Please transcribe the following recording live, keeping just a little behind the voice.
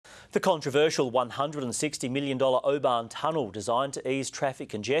The controversial $160 million O-Bahn tunnel designed to ease traffic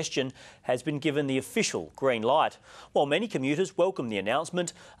congestion has been given the official green light. While many commuters welcome the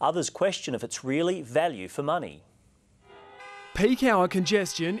announcement, others question if it's really value for money. Peak hour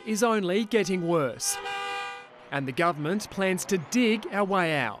congestion is only getting worse, and the government plans to dig our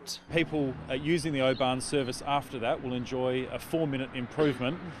way out. People using the O-Bahn service after that will enjoy a 4-minute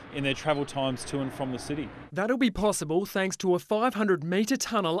improvement in their travel times to and from the city. That'll be possible thanks to a 500-metre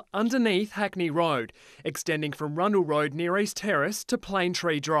tunnel underneath Hackney Road, extending from Rundle Road near East Terrace to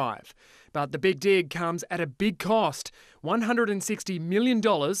Plaintree Drive. But the big dig comes at a big cost, $160 million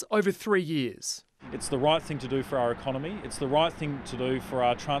over 3 years. It's the right thing to do for our economy, it's the right thing to do for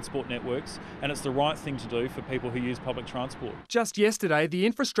our transport networks, and it's the right thing to do for people who use public transport. Just yesterday, the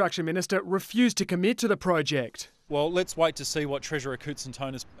Infrastructure Minister refused to commit to the project. Well, let's wait to see what Treasurer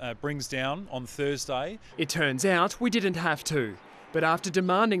Koutsantonis brings down on Thursday. It turns out we didn't have to. But after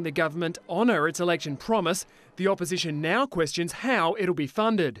demanding the government honour its election promise, the opposition now questions how it'll be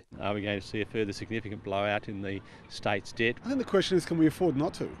funded. Are we going to see a further significant blowout in the state's debt? I think the question is, can we afford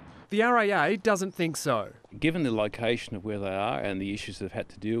not to? The RAA doesn't think so. Given the location of where they are and the issues they've had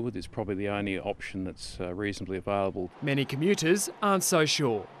to deal with, it's probably the only option that's reasonably available. Many commuters aren't so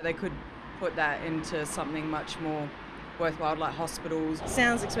sure. They could put that into something much more worthwhile, like hospitals.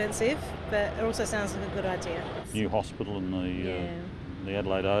 Sounds expensive, but it also sounds like a good idea. New hospital in the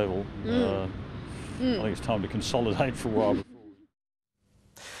Adelaide Oval. I think it's time to consolidate for a while.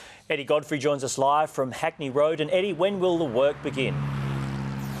 Eddie Godfrey joins us live from Hackney Road. And Eddie, when will the work begin?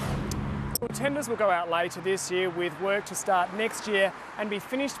 Well, tenders will go out later this year, with work to start next year and be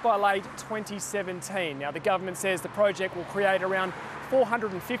finished by late 2017. Now, the government says the project will create around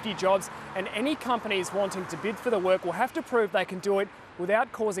 450 jobs, and any companies wanting to bid for the work will have to prove they can do it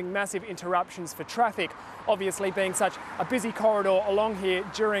without causing massive interruptions for traffic. Obviously, being such a busy corridor along here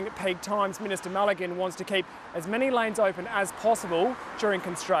during peak times, Minister Mulligan wants to keep as many lanes open as possible during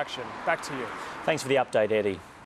construction. Back to you. Thanks for the update, Eddie.